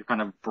your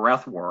kind of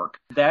breath work.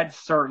 That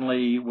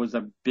certainly was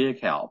a big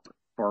help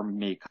for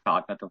me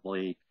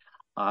cognitively,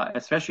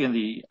 especially in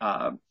the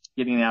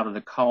getting out of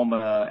the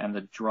coma and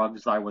the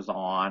drugs I was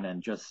on,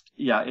 and just,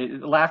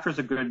 laughter is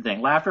a good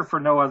thing. Laughter for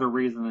no other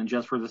reason than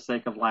just for the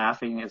sake of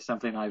laughing is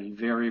something I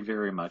very,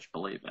 very much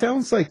believe in.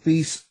 Sounds like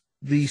these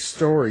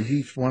stories,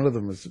 each one of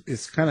them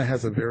is kind of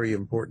has a very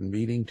important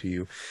meaning to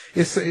you.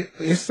 Is there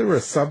a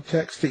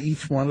subtext to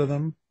each one of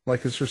them?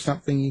 Like, is there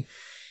something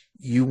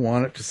you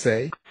want it to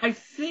say? I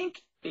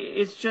think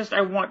it's just,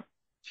 I want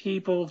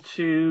people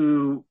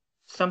to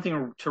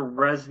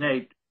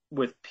resonate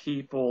with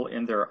people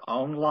in their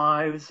own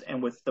lives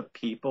and with the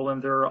people in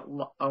their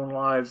own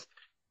lives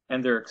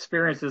and their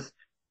experiences,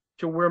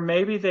 to where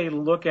maybe they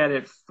look at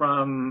it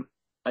from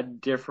a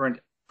different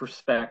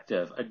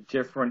perspective, a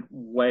different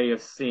way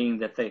of seeing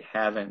that they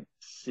haven't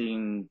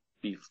seen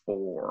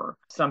before.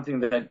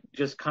 Something that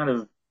just kind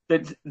of,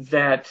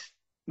 that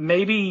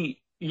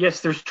maybe,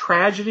 yes, there's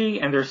tragedy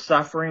and there's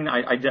suffering.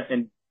 I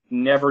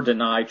never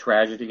deny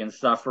tragedy and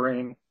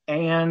suffering.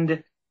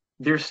 And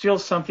there's still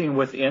something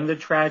within the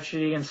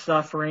tragedy and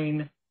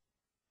suffering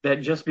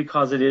that, just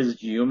because it is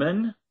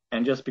human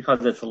and just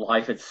because it's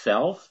life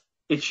itself,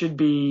 it should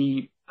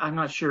be, I'm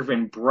not sure if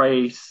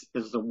embrace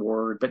is the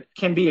word, but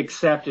can be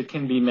accepted,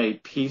 can be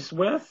made peace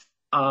with.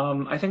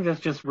 I think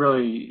that's just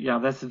really,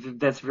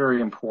 that's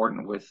very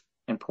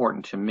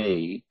important to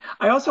me.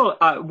 I also,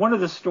 one of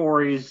the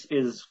stories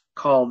is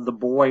called The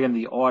Boy in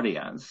the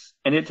Audience,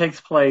 and it takes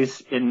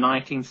place in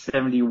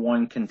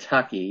 1971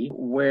 Kentucky,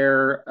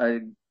 where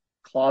a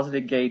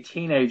closeted gay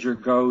teenager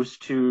goes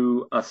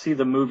to see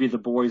the movie The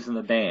Boys in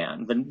the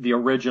Band, the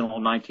original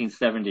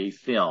 1970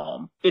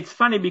 film. It's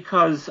funny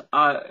because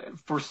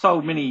for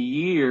so many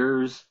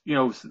years,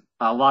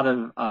 a lot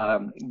of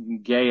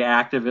gay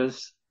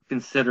activists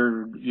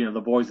considered,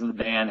 The Boys in the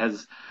Band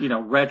as,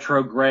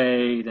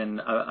 retrograde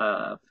and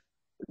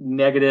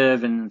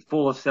negative and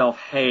full of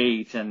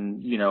self-hate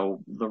and,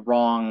 the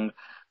wrong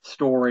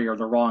story or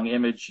the wrong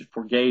image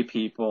for gay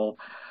people.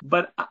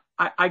 But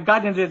I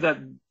got into that.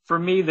 For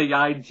me, the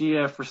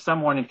idea for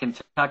someone in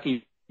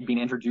Kentucky being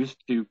introduced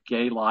to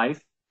gay life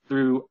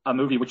through a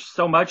movie, which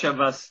so much of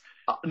us,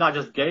 not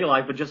just gay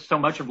life, but just so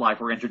much of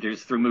life, were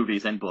introduced through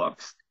movies and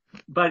books.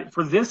 But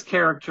for this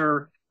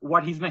character,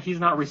 he's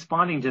not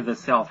responding to the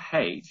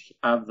self-hate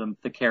of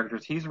the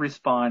characters. He's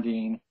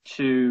responding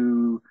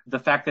to the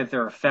fact that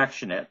they're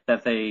affectionate,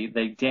 that they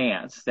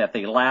dance, that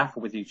they laugh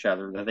with each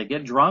other, that they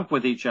get drunk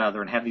with each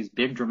other and have these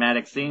big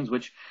dramatic scenes,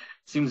 which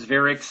seems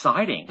very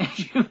exciting,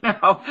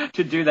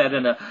 to do that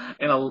in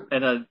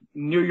a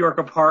New York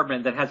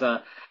apartment that has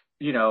a,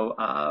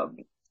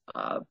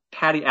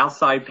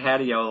 outside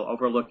patio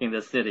overlooking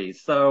the city.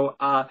 So,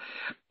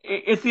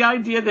 it's the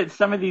idea that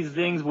some of these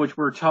things which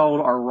we're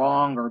told are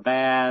wrong or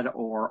bad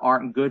or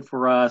aren't good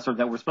for us, or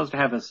that we're supposed to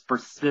have a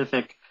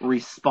specific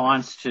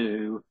response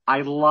to.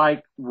 I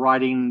like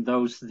writing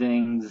those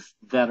things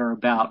that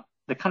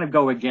kind of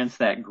go against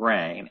that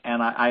grain.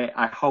 And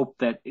I hope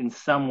that in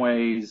some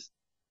ways,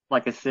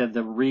 like I said,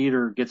 the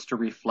reader gets to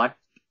reflect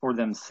for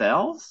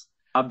themselves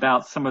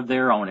about some of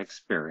their own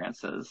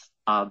experiences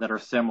that are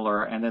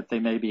similar, and that they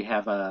maybe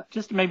have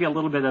maybe a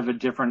little bit of a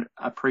different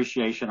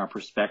appreciation or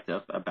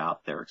perspective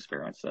about their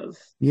experiences.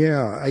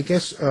 Yeah, I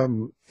guess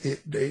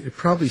it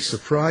probably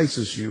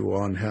surprises you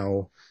on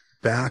how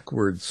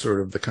backwards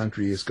sort of the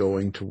country is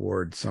going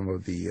toward some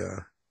of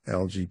the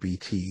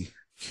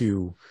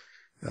LGBTQ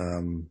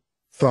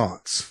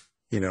thoughts.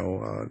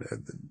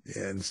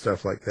 and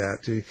stuff like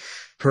that.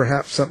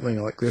 Perhaps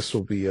something like this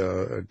will be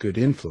a good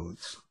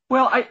influence.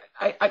 Well,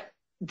 I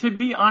to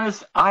be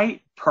honest, I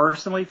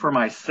personally, for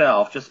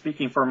myself, just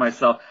speaking for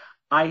myself,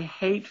 I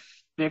hate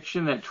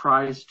fiction that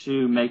tries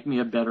to make me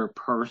a better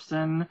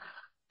person.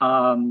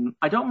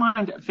 I don't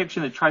mind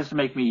fiction that tries to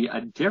make me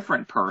a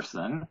different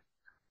person.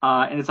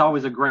 And it's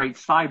always a great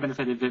side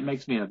benefit if it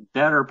makes me a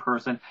better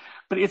person.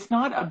 But it's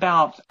not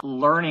about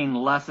learning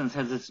lessons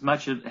as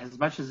much as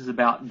it's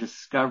about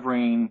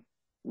discovering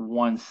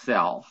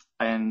oneself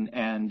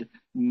and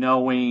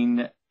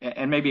knowing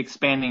and maybe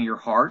expanding your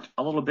heart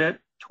a little bit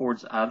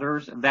towards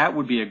others. That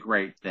would be a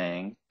great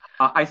thing.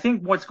 I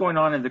think what's going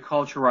on in the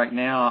culture right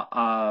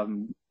now,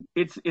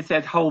 it's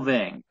that whole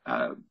thing.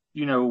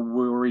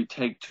 Where we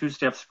take 2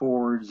 steps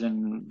forwards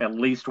and at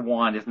least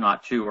 1, if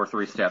not 2 or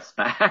 3 steps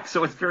back.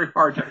 So it's very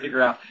hard to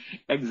figure out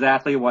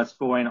exactly what's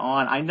going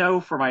on. I know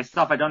for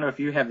myself, I don't know if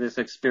you have this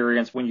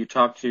experience when you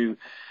talk to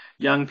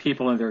young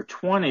people in their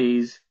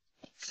 20s,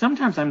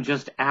 sometimes I'm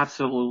just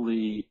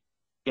absolutely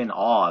in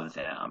awe of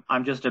them.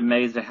 I'm just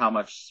amazed at how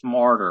much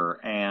smarter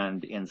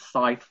and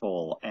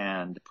insightful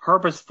and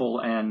purposeful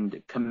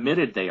and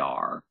committed they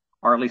are,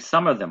 or at least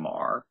some of them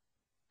are.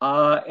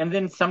 And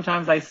then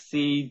sometimes I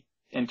see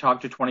and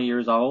talk to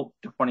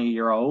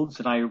 20-year-olds,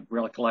 and I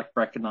really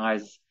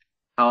recognize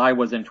how I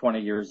was in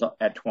 20 years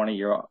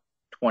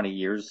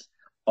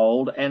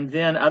old. And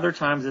then other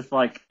times it's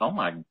like, oh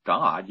my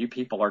God, you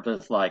people are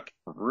just like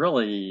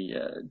really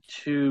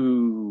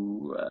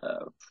too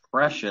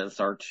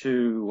precious or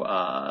too,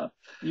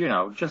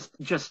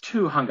 just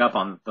too hung up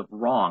on the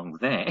wrong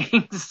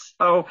things.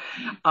 So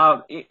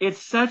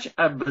it's such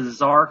a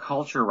bizarre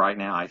culture right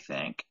now, I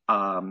think.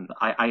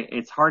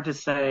 It's hard to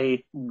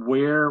say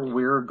where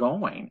we're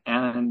going.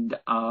 And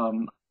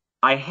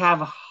I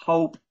have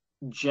hope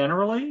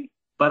generally.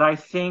 But I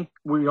think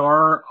we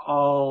are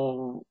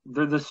all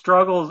the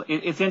struggles.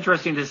 It's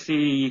interesting to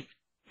see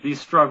these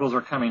struggles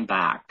are coming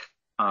back,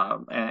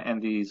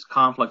 and these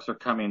conflicts are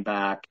coming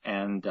back.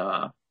 And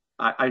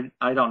I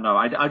don't know.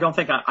 I don't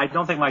think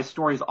my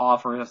stories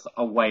offer us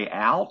a way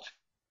out,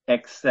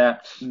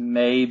 except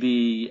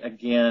maybe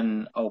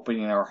again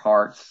opening our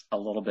hearts a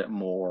little bit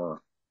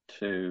more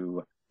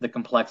to the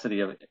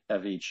complexity of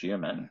each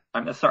human.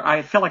 I'm sorry.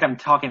 I feel like I'm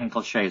talking in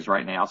cliches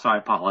right now, so I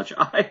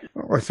apologize.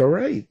 Oh, it's all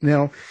right.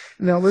 Now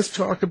let's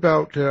talk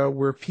about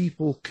where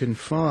people can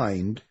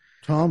find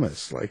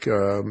Thomas. Like,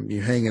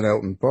 you hanging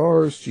out in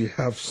bars? Do you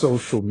have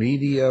social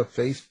media,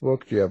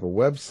 Facebook? Do you have a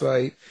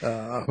website,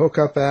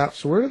 hookup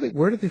apps?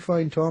 Where do they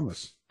find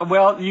Thomas?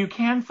 Well, you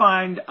can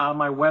find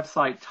my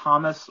website,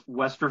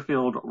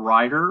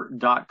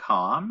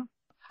 thomaswesterfieldwriter.com.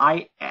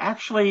 I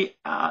actually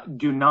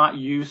do not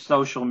use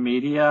social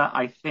media.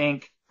 I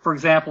think, for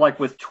example, like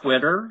with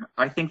Twitter,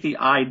 I think the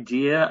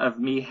idea of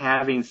me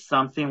having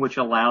something which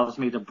allows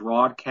me to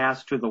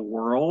broadcast to the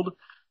world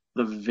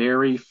the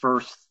very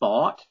first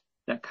thought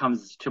that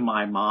comes to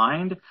my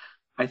mind,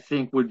 I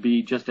think would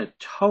be just a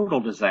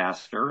total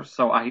disaster.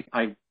 So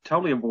I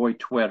totally avoid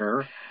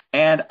Twitter.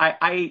 And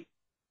I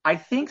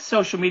think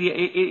social media,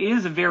 it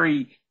is a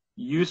very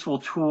useful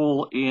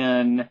tool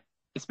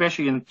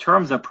especially in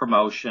terms of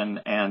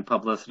promotion and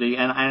publicity.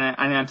 And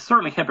I'm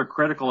certainly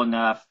hypocritical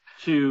enough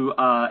to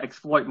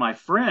exploit my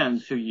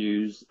friends who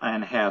use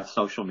and have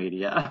social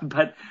media.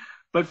 But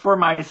for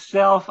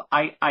myself,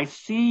 I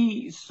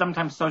see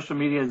sometimes social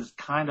media as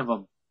kind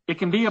of it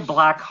can be a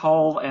black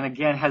hole. And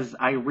again, as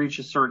I reach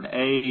a certain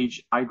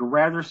age, I'd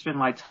rather spend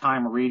my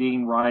time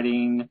reading,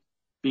 writing,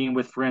 being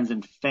with friends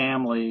and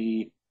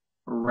family,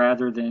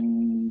 rather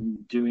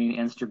than doing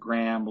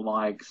Instagram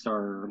likes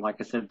or, like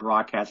I said,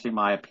 broadcasting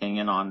my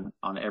opinion on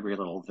every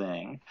little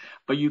thing.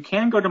 But you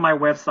can go to my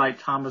website,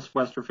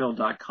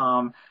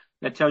 thomaswesterfield.com.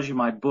 That tells you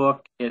my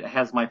book. It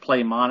has my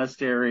play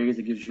Monasteries.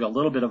 It gives you a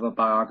little bit of a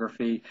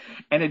biography.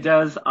 And it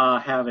does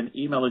have an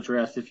email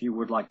address if you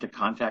would like to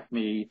contact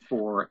me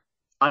for,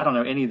 I don't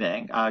know,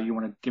 anything. You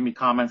want to give me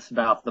comments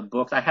about the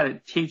books. I had a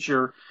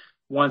teacher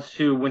once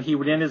who, when he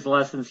would end his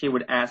lessons, he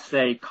would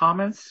say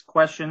comments,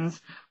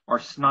 questions, or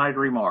snide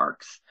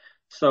remarks.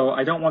 So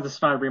I don't want the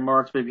snide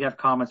remarks, but if you have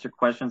comments or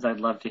questions, I'd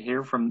love to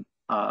hear from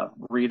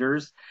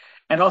readers.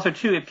 And also,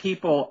 too, if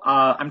people,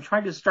 I'm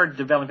trying to start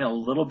developing a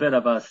little bit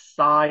of a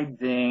side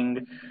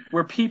thing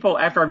where people,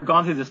 after I've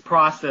gone through this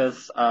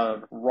process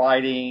of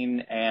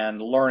writing and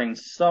learning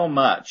so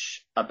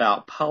much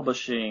about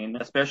publishing,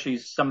 especially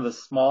some of the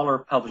smaller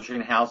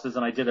publishing houses,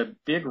 and I did a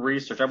big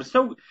research. I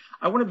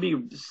want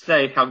to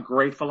say how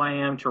grateful I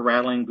am to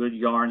Rattling Good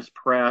Yarns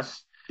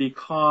Press,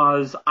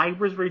 because I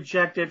was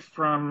rejected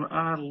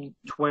from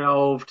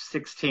 12,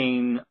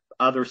 16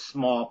 other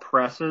small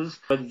presses,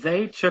 but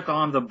they took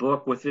on the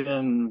book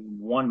within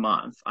 1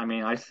 month. I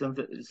mean, I sent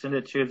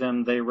it to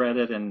them, they read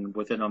it, and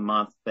within a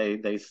month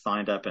they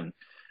signed up and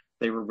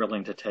they were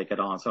willing to take it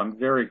on. So I'm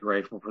very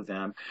grateful for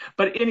them.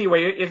 But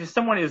anyway, if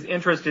someone is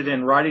interested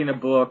in writing a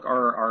book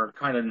or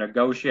kind of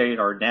negotiate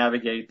or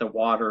navigate the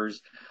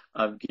waters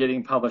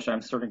getting published,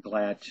 I'm certainly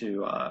glad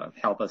to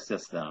help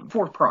assist them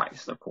for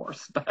price, of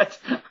course. But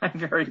I'm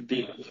very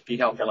be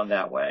helpful in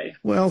that way.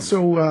 Well,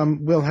 so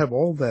we'll have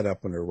all that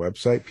up on our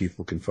website.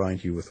 People can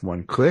find you with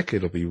one click.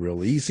 It'll be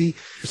real easy.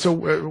 So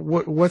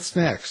what's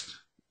next?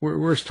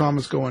 Where's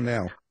Thomas going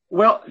now?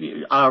 Well,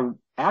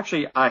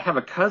 actually, I have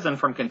a cousin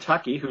from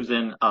Kentucky who's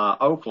in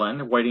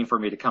Oakland waiting for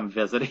me to come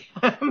visit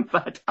him.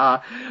 But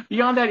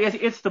beyond that,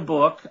 it's the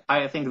book.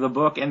 I think the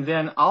book. And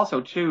then also,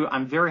 too,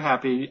 I'm very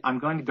happy. I'm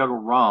going to go to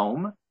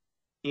Rome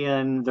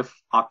in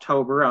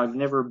October. I've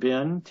never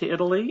been to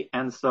Italy.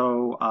 And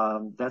so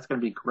that's going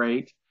to be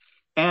great.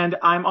 And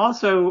I'm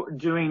also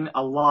doing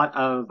a lot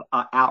of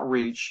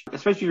outreach,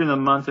 especially during the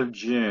month of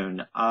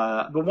June.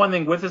 The one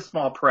thing with the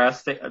small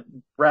press,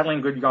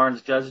 Rattling Good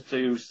Yarns does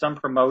do some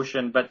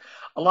promotion, but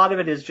a lot of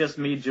it is just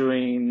me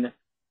doing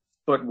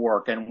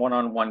footwork and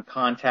one-on-one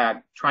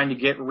contact, trying to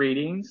get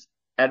readings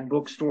at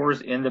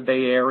bookstores in the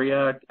Bay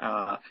Area,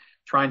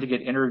 trying to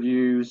get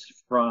interviews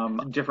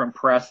from different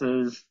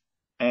presses,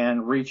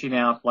 and reaching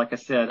out, like I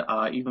said,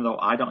 even though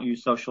I don't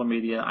use social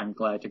media, I'm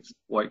glad to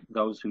exploit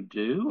those who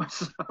do.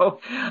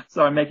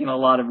 So I'm making a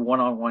lot of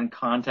one-on-one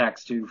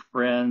contacts to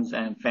friends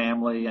and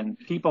family and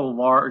people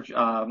large,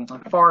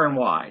 far and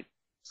wide.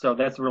 So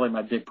that's really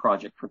my big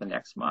project for the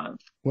next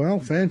month.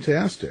 Well,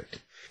 fantastic.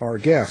 Our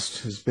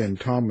guest has been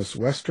Thomas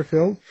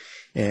Westerfield,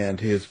 and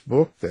his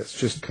book that's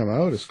just come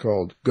out is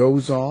called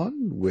Goes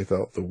On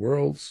Without the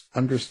World's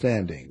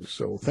Understanding.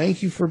 So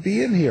thank you for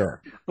being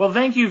here. Well,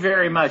 thank you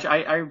very much.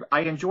 I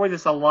enjoy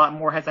this a lot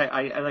more. As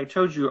I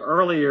told you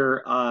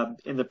earlier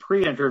in the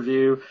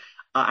pre-interview,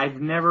 I've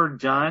never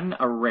done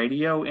a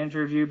radio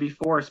interview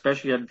before,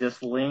 especially at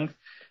this length.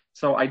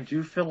 So I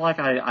do feel like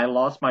I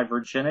lost my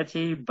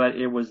virginity, but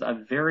it was a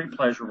very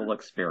pleasurable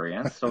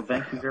experience. So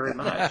thank you very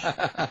much.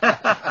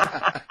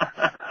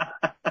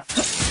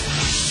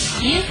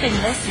 You've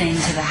been listening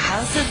to the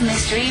House of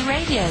Mystery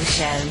radio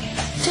show.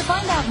 To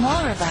find out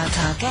more about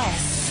our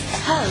guests,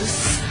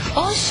 hosts,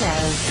 or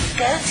shows,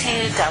 go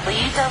to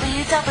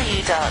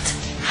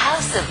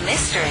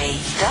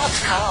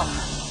www.houseofmystery.com.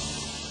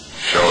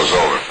 Show's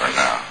over for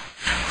now.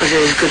 Was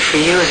it as good for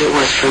you as it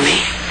was for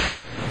me?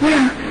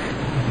 Well,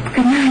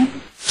 good night.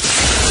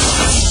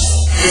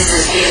 This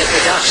has been a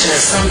production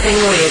of Something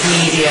Weird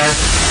Media.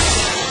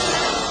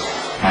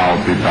 I'll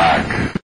be back.